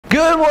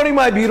Good morning,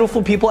 my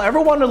beautiful people.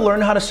 Ever wanted to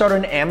learn how to start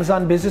an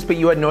Amazon business, but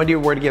you had no idea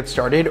where to get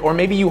started? Or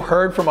maybe you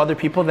heard from other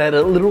people that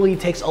it literally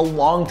takes a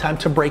long time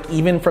to break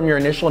even from your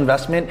initial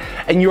investment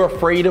and you're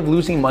afraid of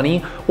losing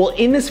money? Well,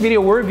 in this video,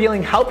 we're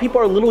revealing how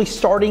people are literally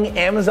starting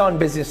Amazon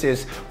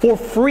businesses for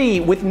free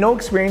with no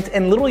experience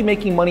and literally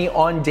making money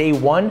on day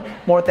one.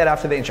 More of that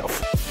after the intro.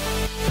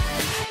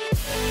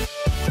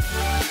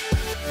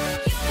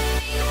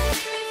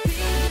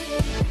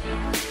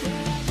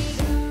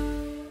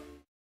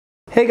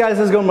 Hey guys,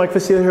 how's it going? Mike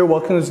Vestil here.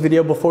 Welcome to this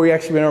video. Before we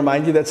actually want to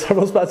remind you that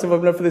several spots have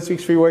opened up for this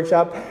week's free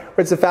workshop, where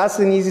it's the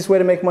fastest and easiest way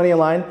to make money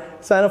online.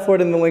 Sign up for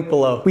it in the link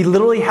below. We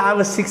literally have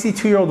a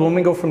 62-year-old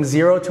woman go from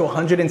 0 to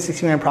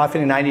 160 million profit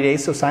in 90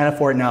 days, so sign up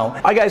for it now.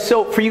 All right guys,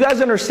 so for you guys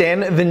to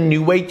understand the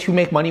new way to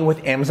make money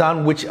with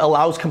Amazon, which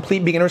allows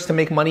complete beginners to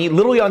make money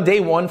literally on day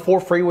one for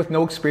free with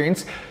no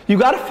experience, you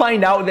got to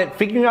find out that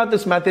figuring out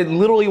this method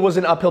literally was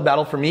an uphill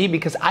battle for me,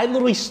 because I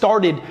literally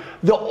started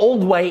the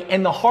old way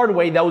and the hard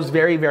way that was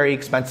very, very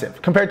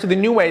expensive, compared to the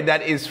new way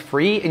that is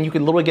free and you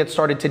can literally get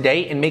started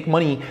today and make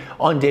money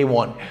on day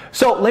one.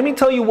 So let me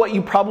tell you what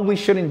you probably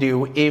shouldn't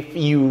do if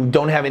you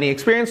don't have any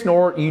experience,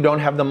 nor you don't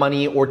have the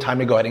money or time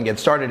to go ahead and get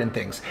started in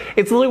things.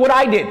 It's literally what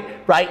I did,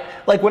 right?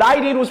 Like what I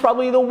did was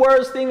probably the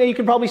worst thing that you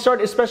can probably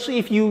start, especially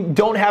if you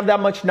don't have that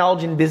much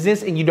knowledge in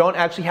business and you don't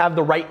actually have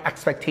the right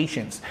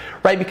expectations,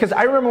 right? Because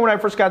I remember when I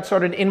first got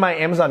started in my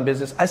Amazon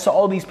business, I saw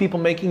all these people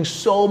making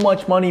so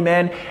much money,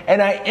 man,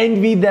 and I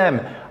envied them.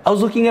 I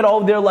was looking at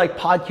all of their like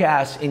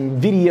podcasts and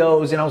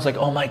videos and I was like,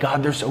 oh my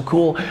God, they're so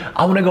cool.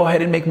 I want to go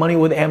ahead and make money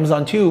with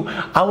Amazon too.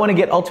 I want to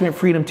get ultimate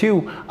freedom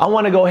too. I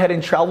want to go ahead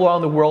and travel around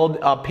the world,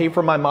 pay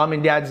for my mom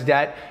and dad's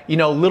debt, you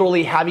know,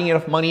 literally having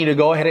enough money to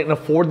go ahead and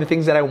afford the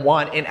things that I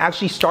want and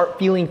actually start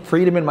feeling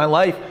freedom in my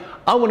life.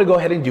 I want to go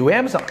ahead and do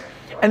Amazon.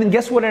 And then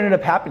guess what ended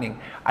up happening?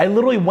 I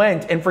literally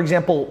went and, for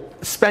example,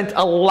 spent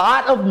a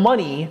lot of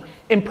money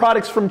in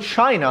products from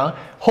China,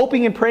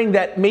 hoping and praying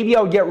that maybe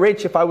I would get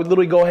rich if I would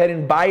literally go ahead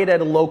and buy it at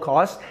a low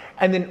cost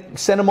and then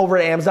send them over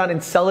to Amazon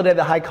and sell it at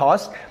a high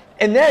cost.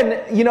 And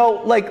then, you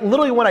know, like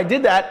literally when I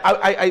did that,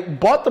 I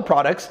bought the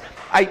products,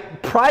 I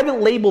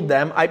private labeled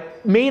them, I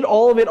made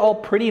all of it all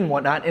pretty and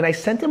whatnot, and I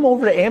sent them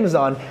over to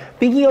Amazon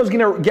thinking I was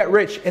gonna get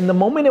rich. And the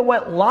moment it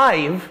went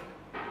live,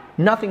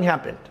 nothing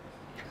happened.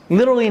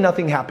 Literally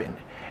nothing happened.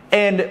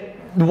 And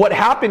what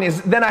happened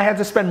is then I had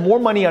to spend more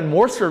money on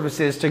more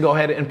services to go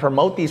ahead and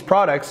promote these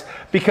products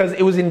because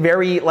it was in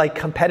very like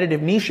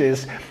competitive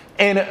niches.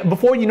 And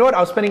before you know it, I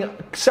was spending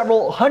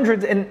several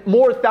hundreds and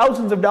more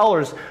thousands of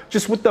dollars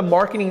just with the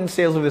marketing and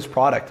sales of this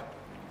product.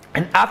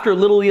 And after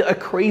literally a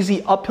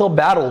crazy uphill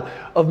battle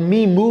of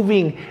me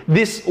moving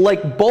this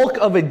like bulk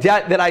of a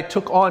debt that I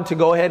took on to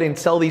go ahead and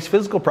sell these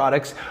physical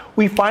products,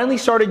 we finally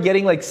started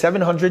getting like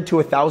 $700 to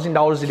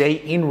 $1,000 a day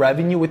in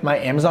revenue with my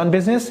Amazon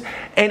business.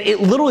 And it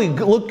literally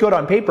looked good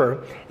on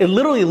paper. It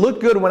literally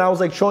looked good when I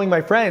was like showing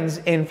my friends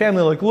and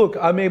family, like, look,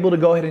 I'm able to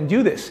go ahead and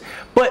do this.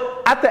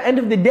 But at the end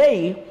of the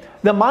day,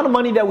 the amount of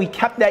money that we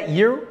kept that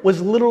year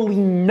was literally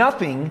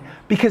nothing,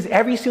 because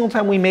every single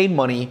time we made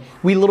money,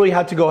 we literally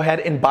had to go ahead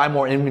and buy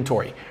more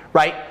inventory,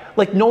 right?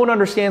 Like no one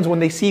understands when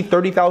they see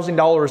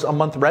 $30,000 a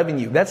month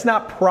revenue. That's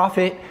not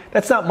profit.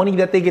 That's not money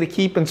that they get to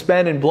keep and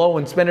spend and blow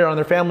and spend it on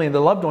their family and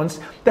their loved ones.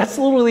 That's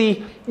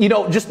literally, you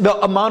know, just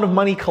the amount of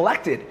money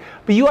collected.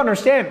 But you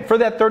understand, for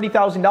that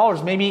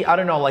 $30,000, maybe, I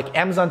don't know, like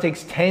Amazon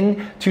takes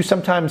 10 to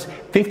sometimes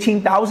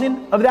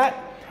 15,000 of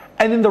that.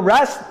 And then the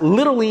rest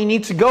literally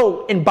needs to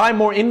go and buy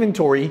more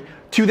inventory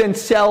to then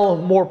sell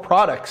more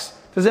products.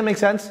 Does that make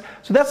sense?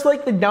 So that's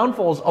like the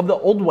downfalls of the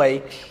old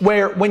way,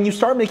 where when you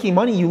start making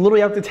money, you literally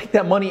have to take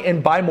that money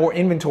and buy more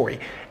inventory.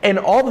 And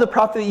all of the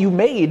profit that you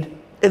made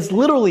is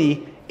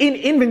literally in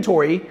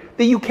inventory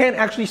that you can't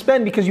actually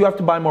spend because you have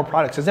to buy more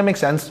products. Does that make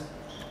sense?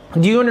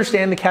 Do you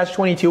understand the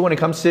catch-22 when it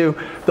comes to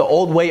the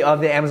old way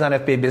of the Amazon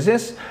FBA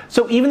business?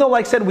 So even though,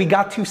 like I said, we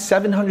got to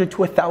 $700 to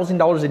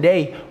 $1,000 a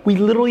day, we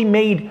literally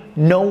made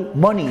no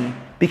money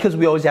because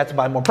we always had to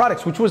buy more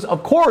products, which was,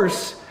 of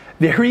course,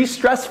 very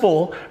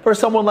stressful for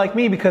someone like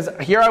me, because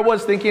here I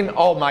was thinking,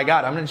 oh my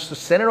God, I'm gonna just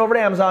send it over to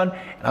Amazon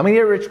and I'm gonna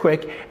get rich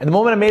quick. And the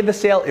moment I made the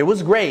sale, it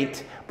was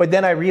great. But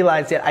then I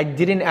realized that I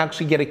didn't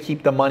actually get to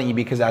keep the money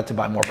because I had to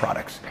buy more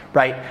products,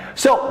 right?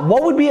 So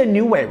what would be a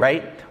new way,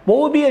 right? What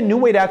would be a new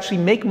way to actually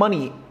make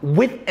money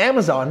with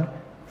Amazon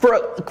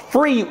for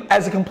free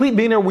as a complete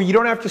beginner, where you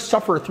don't have to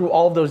suffer through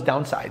all of those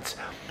downsides?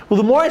 Well,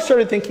 the more I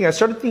started thinking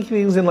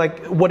things in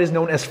like what is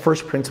known as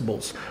first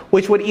principles,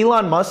 which what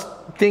Elon Musk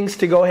thinks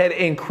to go ahead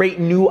and create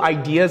new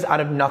ideas out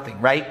of nothing,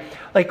 right?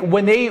 Like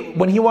when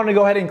he wanted to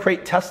go ahead and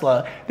create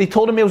Tesla, they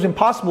told him it was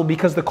impossible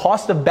because the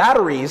cost of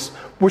batteries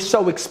were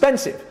so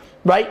expensive,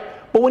 right?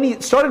 But when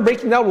he started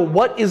breaking down, well,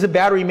 what is a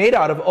battery made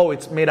out of? Oh,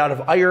 it's made out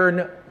of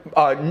iron,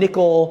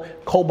 nickel,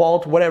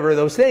 cobalt, whatever,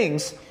 those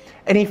things.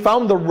 And he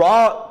found the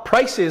raw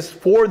prices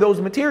for those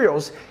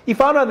materials. He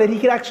found out that he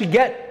could actually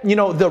get, you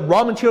know, the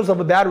raw materials of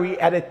a battery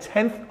at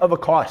 1/10 of a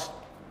cost.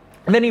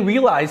 And then he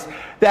realized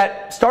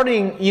that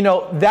starting,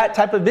 that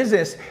type of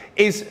business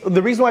is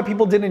the reason why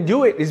people didn't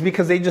do it is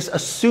because they just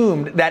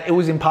assumed that it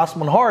was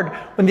impossible and hard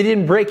when they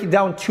didn't break it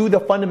down to the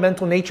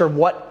fundamental nature of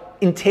what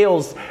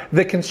entails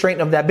the constraint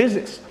of that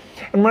business.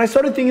 And when I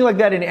started thinking like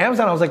that in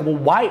Amazon, I was like, well,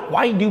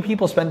 why do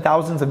people spend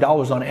thousands of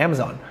dollars on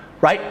Amazon,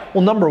 right?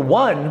 Well, number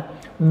one,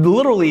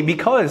 literally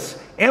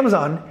because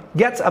Amazon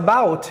gets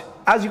about,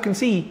 as you can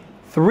see,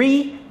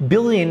 3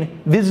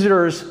 billion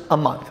visitors a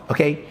month,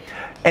 okay?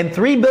 And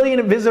 3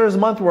 billion visitors a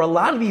month where a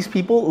lot of these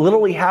people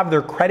literally have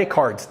their credit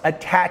cards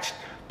attached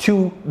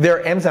to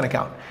their Amazon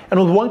account. And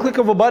with one click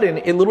of a button,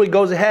 it literally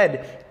goes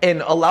ahead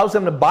and allows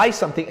them to buy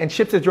something and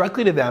ships it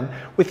directly to them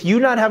with you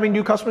not having to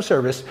do customer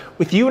service,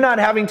 with you not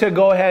having to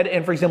go ahead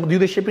and, for example, do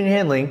the shipping and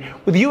handling,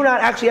 with you not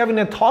actually having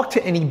to talk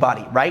to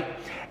anybody, right?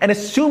 And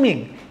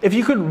assuming if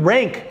you could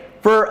rank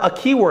for a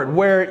keyword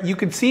where you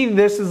could see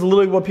this is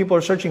literally what people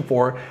are searching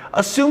for,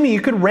 assuming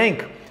you could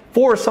rank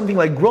for something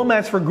like grill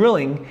mats for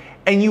grilling,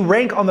 and you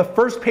rank on the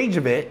first page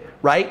of it,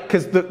 right?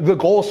 Because the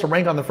goal is to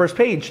rank on the first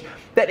page,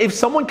 that if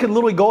someone could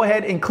literally go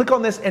ahead and click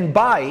on this and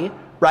buy,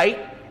 right?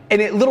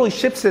 And it literally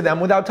ships to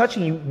them without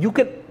touching you, you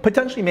could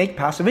potentially make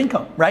passive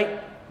income, right?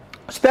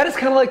 So that is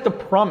kind of like the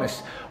promise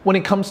when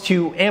it comes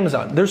to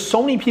Amazon. There's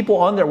so many people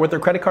on there with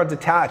their credit cards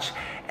attached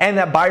and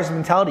that buyer's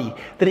mentality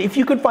that if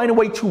you could find a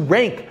way to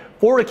rank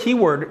for a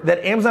keyword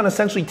that Amazon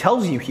essentially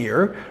tells you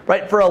here,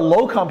 right? For a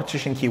low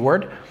competition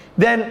keyword,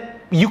 then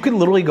you can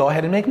literally go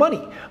ahead and make money.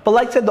 But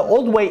like I said, the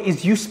old way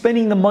is you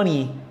spending the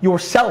money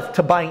yourself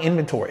to buying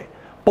inventory.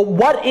 But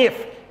what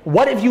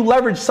if you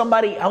leverage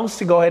somebody else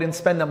to go ahead and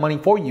spend that money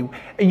for you,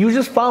 and you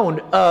just found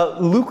a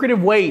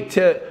lucrative way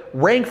to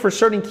rank for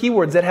certain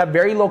keywords that have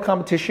very low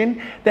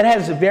competition, that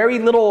has very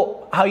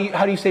little, how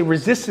do you say,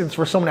 resistance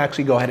for someone to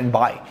actually go ahead and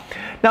buy.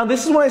 Now,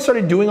 this is when I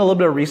started doing a little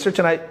bit of research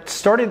and I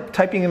started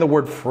typing in the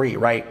word free,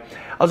 right?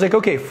 I was like,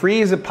 okay,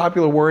 free is a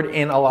popular word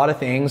in a lot of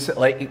things,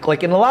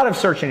 like in a lot of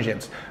search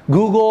engines.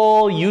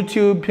 Google,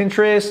 YouTube,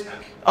 Pinterest.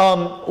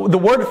 The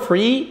word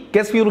free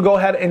gets people to go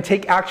ahead and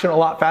take action a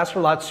lot faster,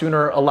 a lot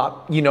sooner, a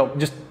lot,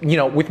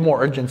 with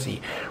more urgency,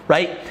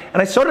 right?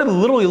 And I started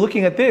literally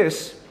looking at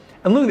this,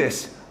 and look at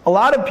this. A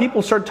lot of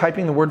people start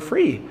typing the word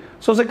free.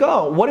 So I was like,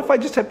 oh, what if I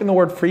just type in the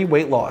word free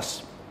weight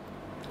loss?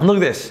 And look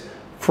at this,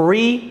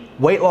 free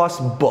weight loss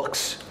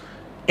books.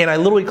 And I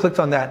literally clicked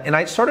on that, and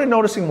I started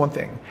noticing one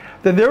thing,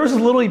 that there was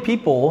literally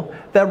people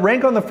that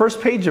rank on the first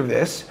page of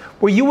this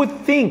where you would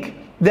think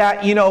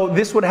that,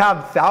 this would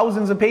have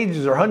thousands of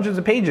pages or hundreds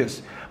of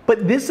pages.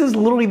 But this is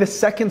literally the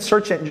second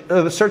search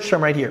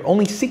term right here.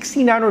 Only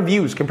 69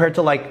 reviews compared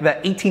to like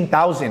the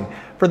 18,000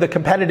 for the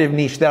competitive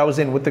niche that I was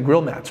in with the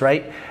grill mats,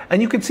 right?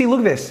 And you can see, look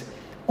at this,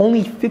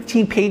 only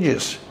 15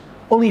 pages.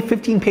 Only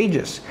 15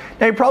 pages.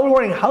 Now you're probably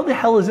wondering, how the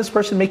hell is this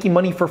person making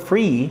money for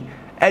free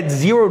at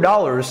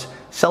 $0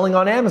 selling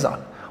on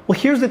Amazon? Well,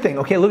 here's the thing.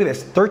 Okay, look at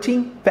this.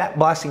 13 fat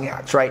blasting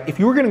hacks, right? If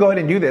you were going to go ahead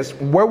and do this,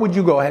 where would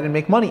you go ahead and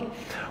make money?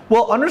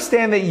 Well,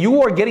 understand that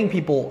you are getting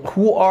people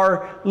who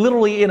are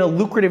literally in a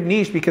lucrative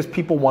niche because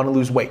people want to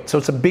lose weight. So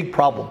it's a big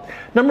problem.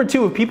 Number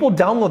two, if people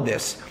download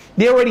this,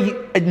 they already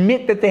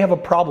admit that they have a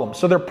problem.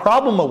 So they're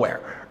problem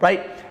aware,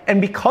 right?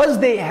 And because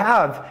they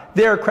have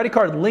their credit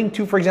card linked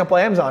to, for example,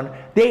 Amazon,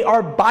 they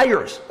are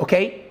buyers,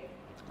 okay?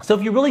 So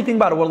if you really think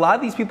about it, what a lot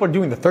of these people are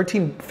doing, the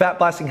 13 fat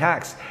blasting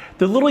hacks,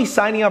 they're literally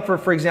signing up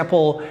for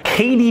example,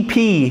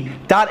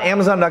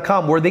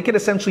 kdp.amazon.com, where they could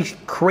essentially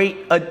create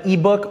an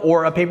ebook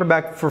or a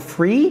paperback for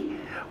free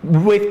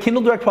with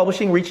Kindle Direct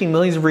Publishing, reaching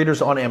millions of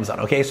readers on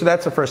Amazon, okay? So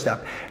that's the first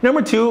step.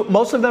 Number two,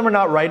 most of them are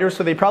not writers,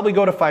 so they probably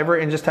go to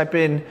Fiverr and just type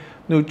in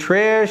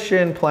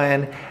nutrition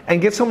plan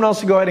and get someone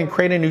else to go ahead and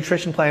create a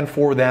nutrition plan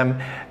for them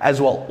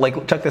as well.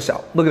 Like, check this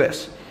out. Look at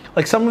this.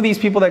 Like, some of these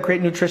people that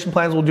create nutrition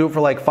plans will do it for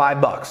like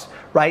 $5,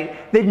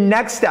 right? The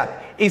next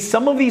step is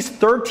some of these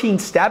 13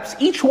 steps,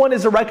 each one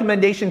is a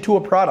recommendation to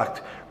a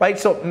product, right?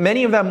 So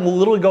many of them will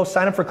literally go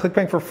sign up for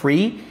ClickBank for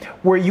free,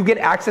 where you get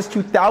access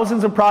to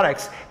thousands of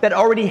products that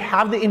already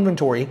have the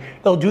inventory.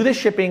 They'll do the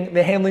shipping,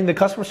 the handling, the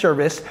customer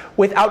service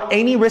without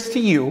any risk to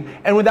you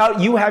and without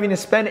you having to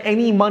spend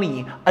any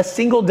money, a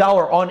single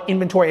dollar on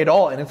inventory at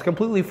all, and it's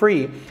completely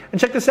free.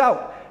 And check this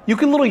out. You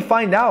can literally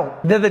find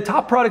out that the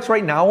top products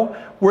right now,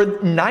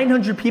 where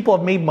 900 people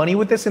have made money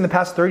with this in the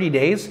past 30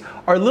 days,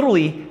 are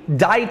literally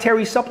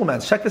dietary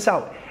supplements. Check this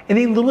out. And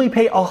they literally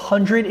pay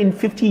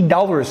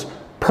 $150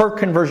 per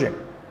conversion.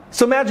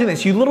 So imagine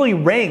this, you literally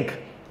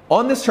rank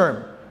on this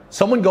term.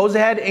 Someone goes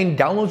ahead and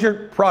downloads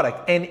your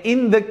product, and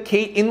in the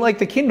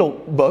Kindle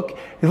book,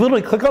 you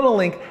literally click on a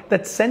link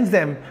that sends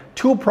them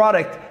to a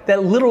product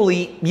that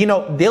literally,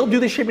 they'll do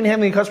the shipping,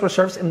 handling, customer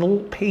service, and they'll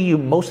pay you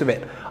most of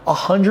it,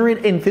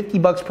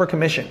 $150 per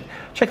commission.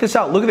 Check this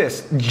out. Look at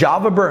this,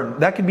 Java Burn.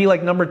 That could be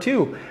like number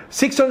two.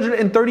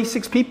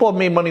 636 people have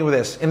made money with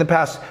this in the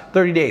past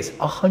 30 days,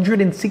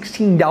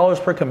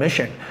 $116 per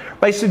commission,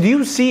 right? So do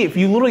you see, if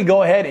you literally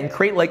go ahead and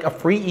create like a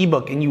free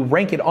ebook and you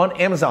rank it on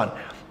Amazon,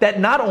 that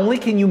not only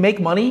can you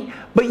make money,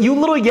 but you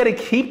literally get to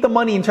keep the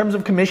money in terms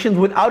of commissions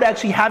without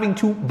actually having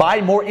to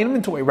buy more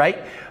inventory,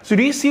 right? So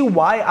do you see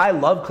why I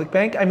love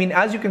ClickBank? I mean,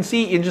 as you can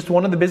see in just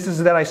one of the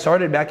businesses that I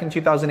started back in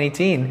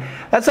 2018,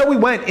 that's how we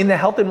went in the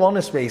health and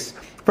wellness space.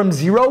 From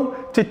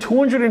 $0 to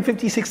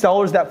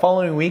 $256 that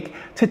following week,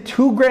 to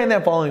 $2,000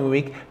 that following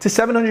week, to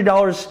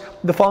 $700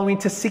 the following week,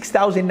 to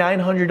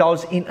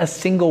 $6,900 in a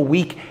single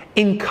week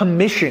in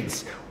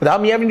commissions,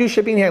 without me having to do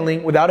shipping and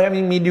handling, without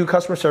having me do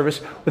customer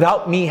service,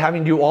 without me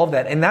having to do all of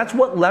that. And that's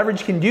what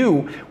leverage can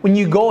do when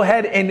you go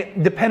ahead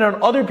and depend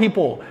on other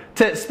people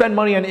to spend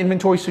money on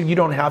inventory so you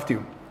don't have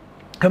to.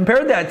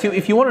 Compare that to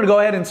if you wanted to go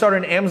ahead and start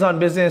an Amazon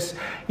business,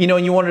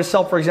 and you wanted to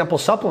sell, for example,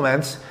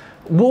 supplements.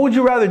 What would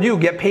you rather do?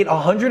 Get paid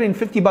 $150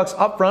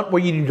 upfront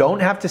where you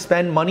don't have to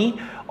spend money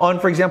on,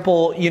 for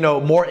example,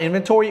 more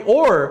inventory,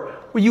 or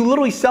where you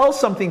literally sell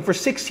something for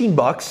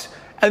 $16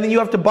 and then you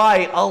have to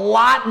buy a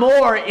lot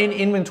more in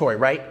inventory,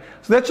 right?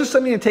 So that's just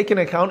something to take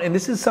into account, and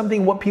this is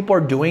something what people are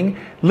doing,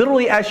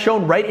 literally as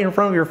shown right in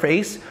front of your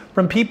face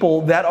from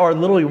people that are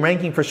literally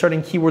ranking for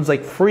certain keywords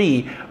like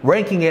free,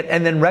 ranking it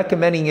and then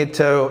recommending it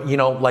to,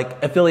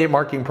 like affiliate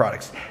marketing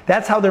products.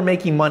 That's how they're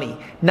making money,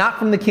 not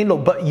from the Kindle,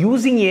 but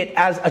using it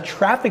as a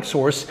traffic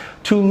source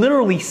to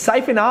literally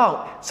siphon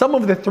out some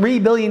of the 3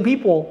 billion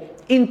people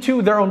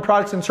into their own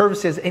products and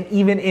services, and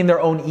even in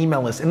their own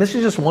email list. And this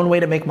is just one way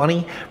to make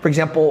money. For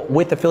example,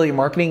 with affiliate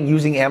marketing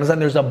using Amazon,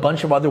 there's a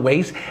bunch of other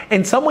ways.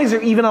 And some ways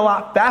are even a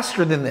lot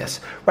faster than this,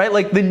 right?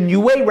 Like the new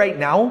way right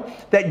now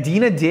that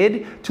Dina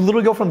did to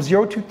literally go from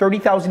 $0 to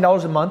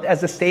 $30,000 a month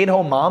as a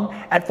stay-at-home mom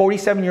at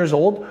 47 years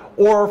old,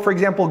 or for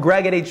example,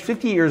 Greg at age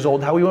 50 years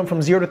old, how we went from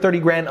 $0 to 30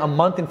 grand a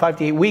month in 5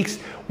 to 8 weeks.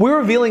 We're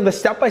revealing the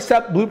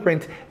step-by-step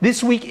blueprint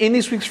this week in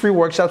this week's free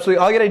workshop. So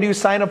all you gotta do is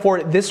sign up for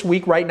it this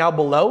week right now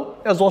below,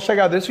 as well as check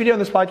out this video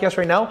and this podcast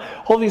right now.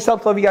 Hopefully this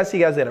helps. Love you guys. See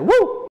you guys later.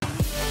 Woo!